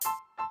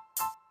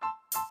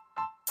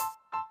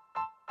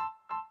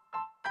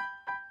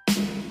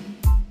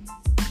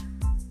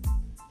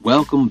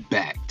Welcome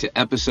back to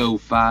episode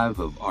 5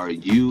 of Are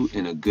You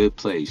in a Good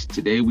Place?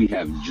 Today we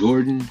have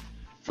Jordan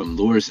from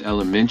Loris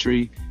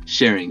Elementary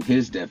sharing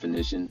his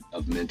definition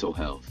of mental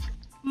health.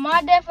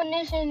 My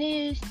definition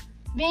is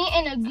being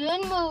in a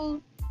good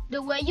mood,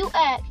 the way you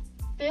act,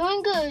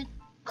 feeling good,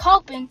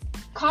 coping,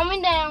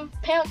 calming down,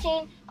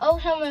 parenting,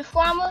 overcoming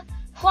trauma,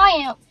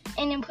 triumph,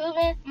 and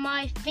improving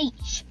my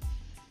speech.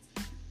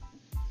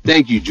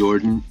 Thank you,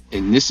 Jordan.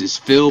 And this is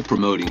Phil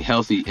promoting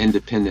healthy,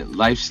 independent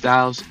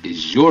lifestyles.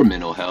 Is your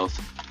mental health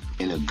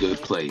in a good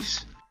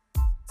place?